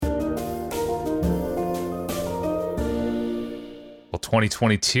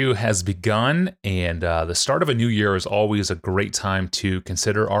2022 has begun, and the start of a new year is always a great time to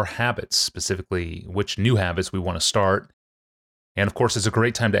consider our habits, specifically which new habits we want to start. And of course, it's a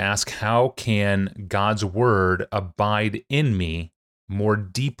great time to ask, how can God's word abide in me more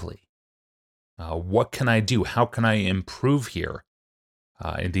deeply? What can I do? How can I improve here?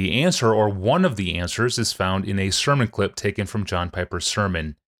 And the answer, or one of the answers, is found in a sermon clip taken from John Piper's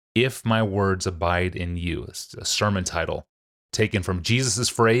sermon, If My Words Abide in You. It's a sermon title taken from Jesus'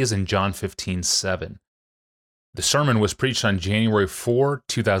 phrase in John 15:7. The sermon was preached on January 4,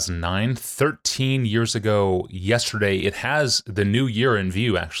 2009, 13 years ago yesterday. It has the new year in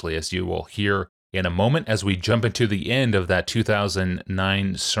view, actually, as you will hear in a moment as we jump into the end of that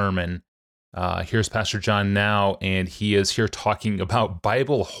 2009 sermon. Here's Pastor John now, and he is here talking about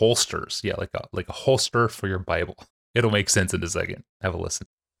Bible holsters. Yeah, like a holster for your Bible. It'll make sense in a second. Have a listen.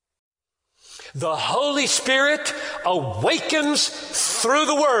 The Holy Spirit awakens through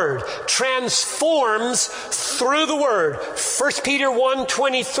the Word, transforms through the Word. 1 Peter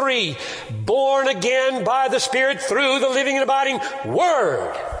 1:23, born again by the Spirit through the living and abiding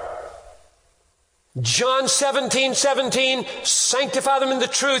Word. John 17:17, sanctify them in the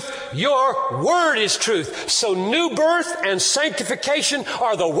truth. Your Word is truth. So new birth and sanctification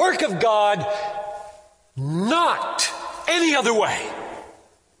are the work of God, not any other way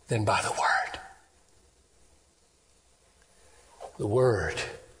than by the Word. The Word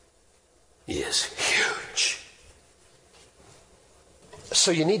is huge. So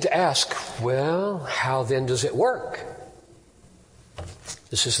you need to ask, well, how then does it work?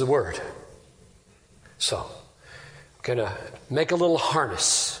 This is the Word. So, I'm going to make a little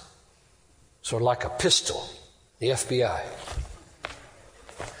harness, sort of like a pistol, the FBI.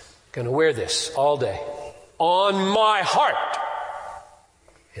 Going to wear this all day on my heart.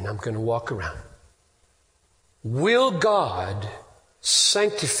 And I'm going to walk around. Will God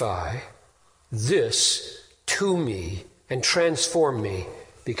sanctify this to me and transform me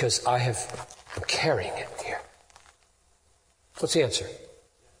because I'm carrying it here? What's the answer?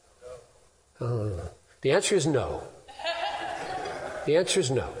 The answer is no. The answer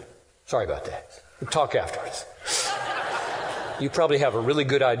is no. Sorry about that. We'll talk afterwards. You probably have a really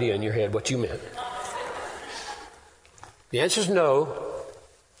good idea in your head what you meant. The answer is no,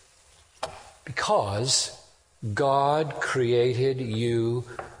 because God created you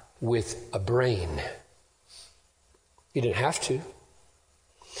with a brain. He didn't have to.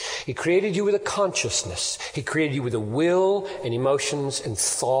 He created you with a consciousness. He created you with a will and emotions and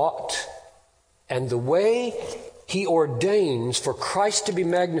thought. And the way He ordains for Christ to be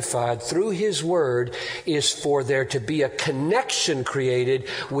magnified through His Word is for there to be a connection created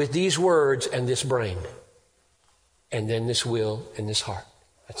with these words and this brain. And then this will and this heart.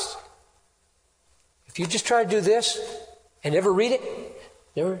 If you just try to do this and never read it,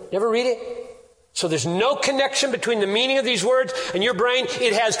 never read it, so there's no connection between the meaning of these words and your brain,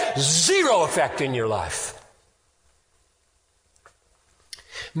 it has zero effect in your life.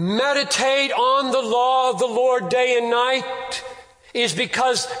 Meditate on the law of the Lord day and night is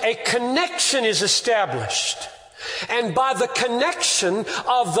because a connection is established. And by the connection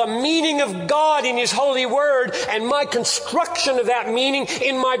of the meaning of God in His holy word and my construction of that meaning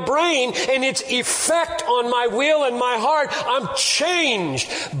in my brain and its effect on my will and my heart, I'm changed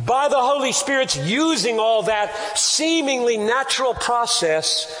by the Holy Spirit's using all that seemingly natural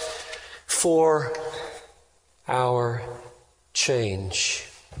process for our change.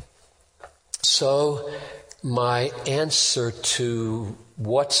 So, my answer to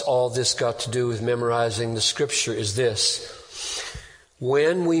what's all this got to do with memorizing the Scripture is this.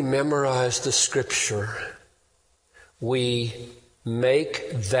 When we memorize the Scripture, we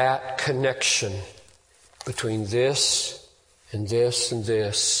make that connection between this and this and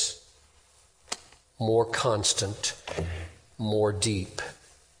this more constant, more deep,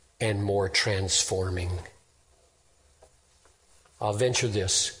 and more transforming. I'll venture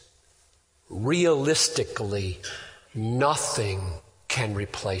this. Realistically, nothing can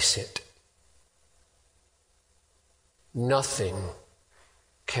replace it. Nothing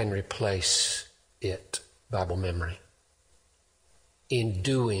can replace it, Bible memory, in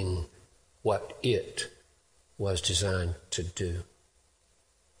doing what it was designed to do,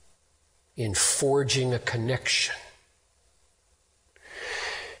 in forging a connection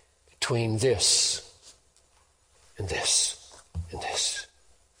between this and this and this.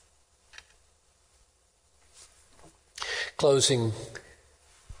 Closing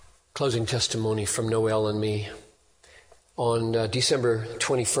testimony from Noel and me. On December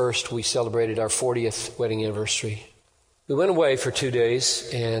 21st, we celebrated our 40th wedding anniversary. We went away for 2 days,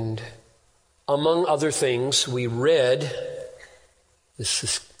 and among other things, we read This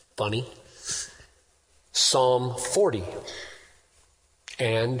is funny. Psalm 40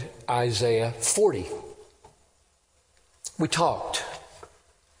 and Isaiah 40. We talked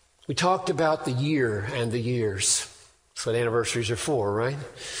about the year and the years. That's what anniversaries are for, right?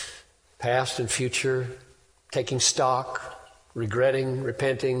 Past and future, taking stock, regretting,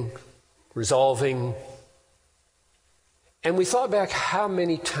 repenting, resolving. And we thought back how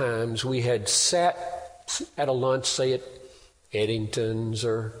many times we had sat at a lunch, say at Eddington's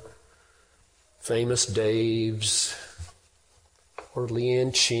or Famous Dave's or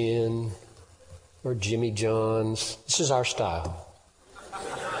Leanne Chin or Jimmy John's. This is our style.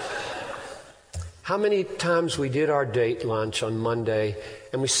 How many times we did our date lunch on Monday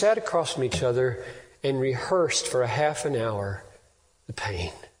and we sat across from each other and rehearsed for a half an hour the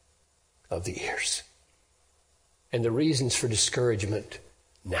pain of the years and the reasons for discouragement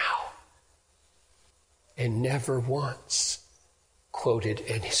now, and never once quoted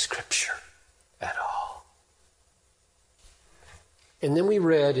any scripture at all. And then we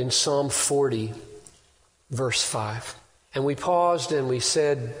read in Psalm 40, verse 5, and we paused and we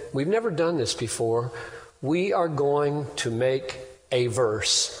said, we've never done this before. We are going to make a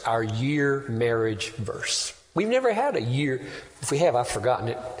verse our year marriage verse. We've never had a year, if we have, I've forgotten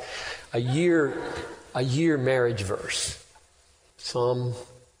it, a year marriage verse. Psalm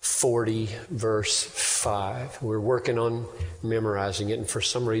 40, verse 5. We're working on memorizing it, and for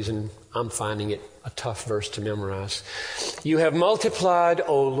some reason, I'm finding it a tough verse to memorize. You have multiplied,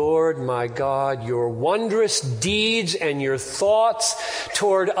 O Lord my God, your wondrous deeds and your thoughts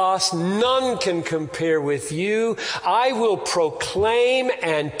toward us. None can compare with you. I will proclaim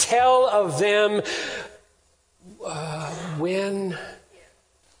and tell of them when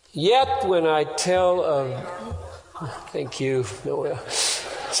I tell of... Thank you, Noel.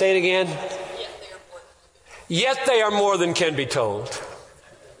 Say it again. Yet they are more than can be told.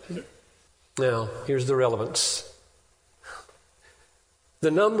 Now, here's the relevance.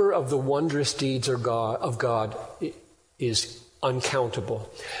 The number of the wondrous deeds of God is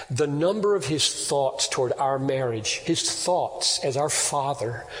uncountable. The number of His thoughts toward our marriage, His thoughts as our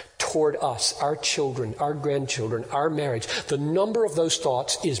Father toward us, our children, our grandchildren, our marriage, the number of those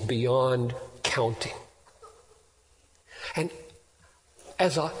thoughts is beyond counting. And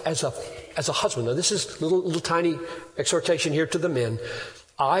as a husband, now this is a little tiny exhortation here to the men.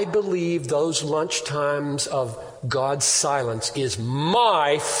 I believe those lunch times of God's silence is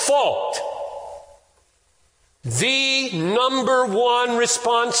my fault. The number one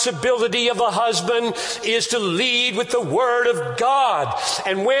responsibility of a husband is to lead with the Word of God.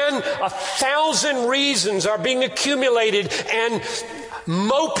 And when 1,000 reasons are being accumulated and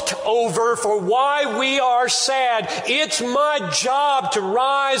moped over for why we are sad, it's my job to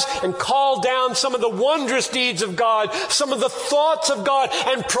rise and call down some of the wondrous deeds of God, some of the thoughts of God,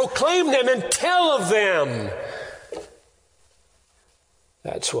 and proclaim them and tell of them.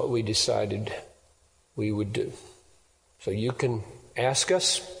 That's what we decided we would do. So you can ask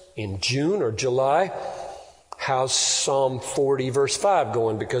us in June or July, how's Psalm 40 verse 5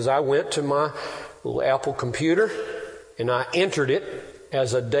 going? Because I went to my little Apple computer and I entered it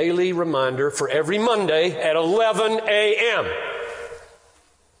as a daily reminder for every Monday at 11 a.m.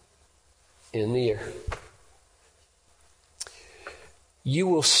 in the year. You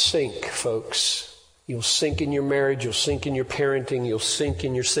will sink, folks. You'll sink in your marriage, you'll sink in your parenting, you'll sink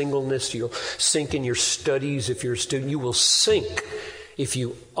in your singleness, you'll sink in your studies if you're a student. You will sink if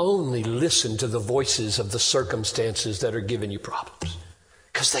you only listen to the voices of the circumstances that are giving you problems.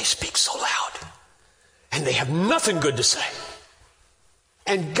 Because they speak so loud. And they have nothing good to say.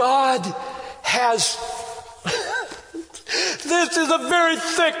 And God has... This is a very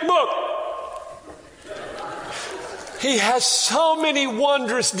thick book. He has so many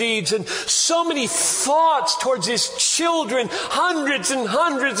wondrous deeds and so many thoughts towards His children, hundreds and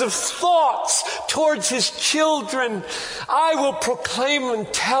hundreds of thoughts towards His children. I will proclaim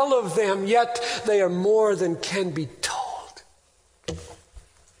and tell of them, yet they are more than can be told.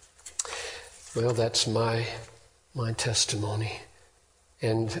 Well, that's my testimony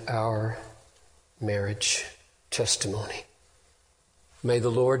and our marriage testimony. May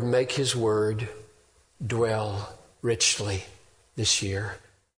the Lord make His word dwell richly this year.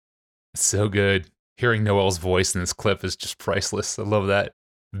 So good. Hearing Noel's voice in this clip is just priceless. I love that.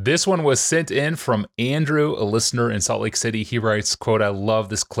 This one was sent in from Andrew, a listener in Salt Lake City. He writes, quote, I love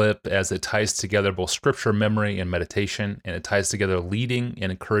this clip as it ties together both scripture memory and meditation, and it ties together leading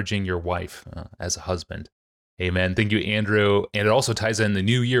and encouraging your wife as a husband. Amen. Thank you, Andrew. And it also ties in the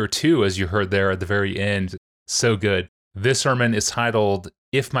new year, too, as you heard there at the very end. So good. This sermon is titled,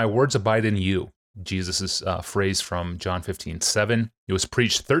 If My Words Abide in You. Jesus' phrase from John 15:7. It was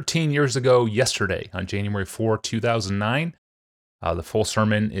preached 13 years ago yesterday on January 4, 2009. The full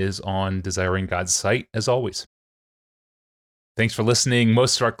sermon is on Desiring God's site, as always. Thanks for listening.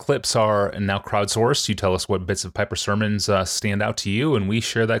 Most of our clips are now crowdsourced. You tell us what bits of Piper sermons stand out to you, and we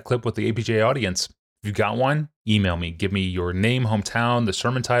share that clip with the APJ audience. If you've got one, email me. Give me your name, hometown, the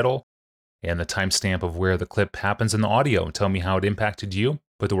sermon title, and the timestamp of where the clip happens in the audio, and tell me how it impacted you.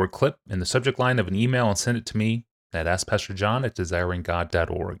 Put the word clip in the subject line of an email and send it to me at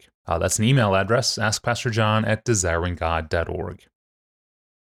askpastorjohn@desiringgod.org. That's an email address, askpastorjohn@desiringgod.org.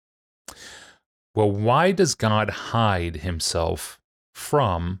 Well, why does God hide himself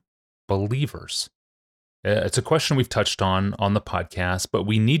from believers? It's a question we've touched on the podcast, but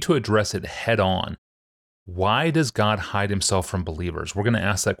we need to address it head on. Why does God hide himself from believers? We're going to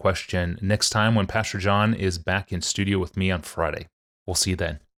ask that question next time when Pastor John is back in studio with me on Friday. We'll see you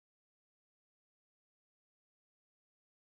then.